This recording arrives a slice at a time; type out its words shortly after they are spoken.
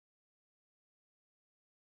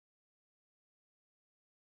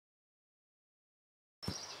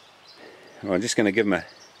Well, I'm just going to give them a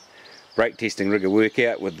brake testing rigger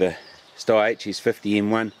workout with the Steyr HS50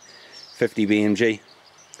 M1 50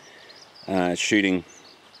 BMG, shooting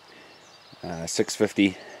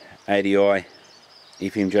 650 ADI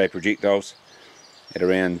FMJ projectiles at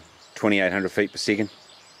around 2800 feet per second.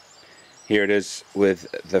 Here it is with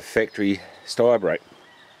the factory Steyr brake.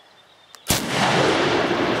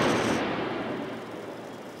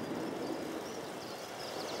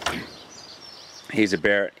 Here's a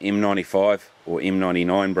Barrett M95 or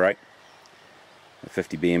M99 brake, a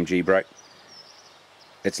 50 BMG brake.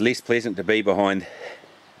 It's less pleasant to be behind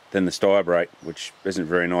than the Steyr brake, which isn't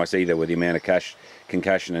very nice either with the amount of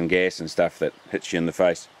concussion and gas and stuff that hits you in the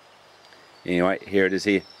face. Anyway, here it is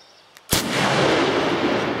here.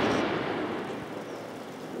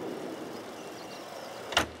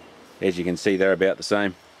 As you can see, they're about the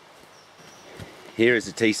same. Here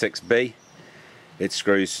is the T6B. It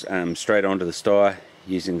screws straight onto the Steyr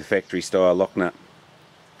using the factory Steyr lock nut.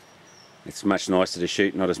 It's much nicer to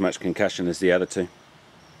shoot, not as much concussion as the other two.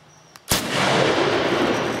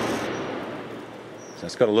 So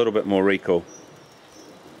it's got a little bit more recoil.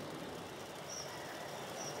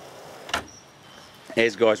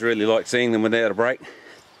 As guys really like seeing them without a brake,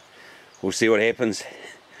 we'll see what happens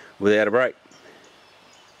without a brake.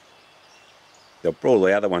 All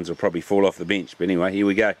the other ones will probably fall off the bench, but anyway, here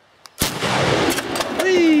we go.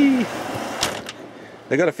 Whee!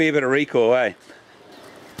 They got a fair bit of recoil, eh?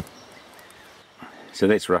 So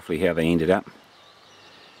that's roughly how they ended up,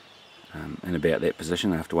 in about that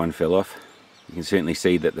position after one fell off. You can certainly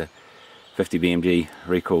see that the 50 BMG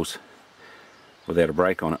recoils without a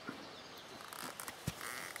brake on it.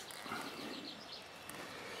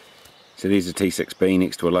 So there's the T6B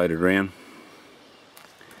next to a loaded round.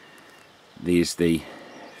 There's the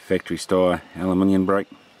factory Steyr aluminium brake.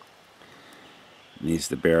 There's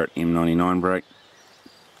the Barrett M99 brake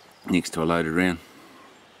next to a loaded round.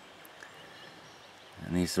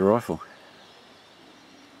 And there's the rifle.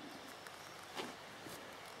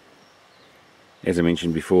 As I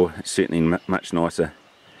mentioned before, it's certainly much nicer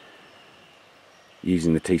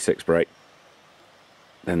using the T6 brake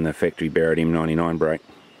than the factory Barrett M99 brake.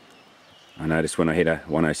 I noticed when I had a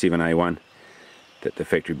 107A1 that the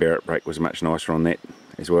factory Barrett brake was much nicer on that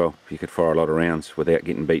as well. You could fire a lot of rounds without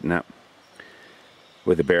getting beaten up.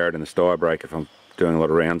 With the Barrett and the Steyr brake, if I'm doing a lot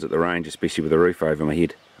of rounds at the range, especially with the roof over my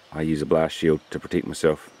head, I use a blast shield to protect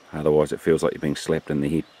myself, otherwise it feels like you're being slapped in the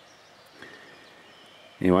head.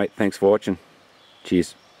 Anyway, thanks for watching.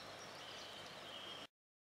 Cheers.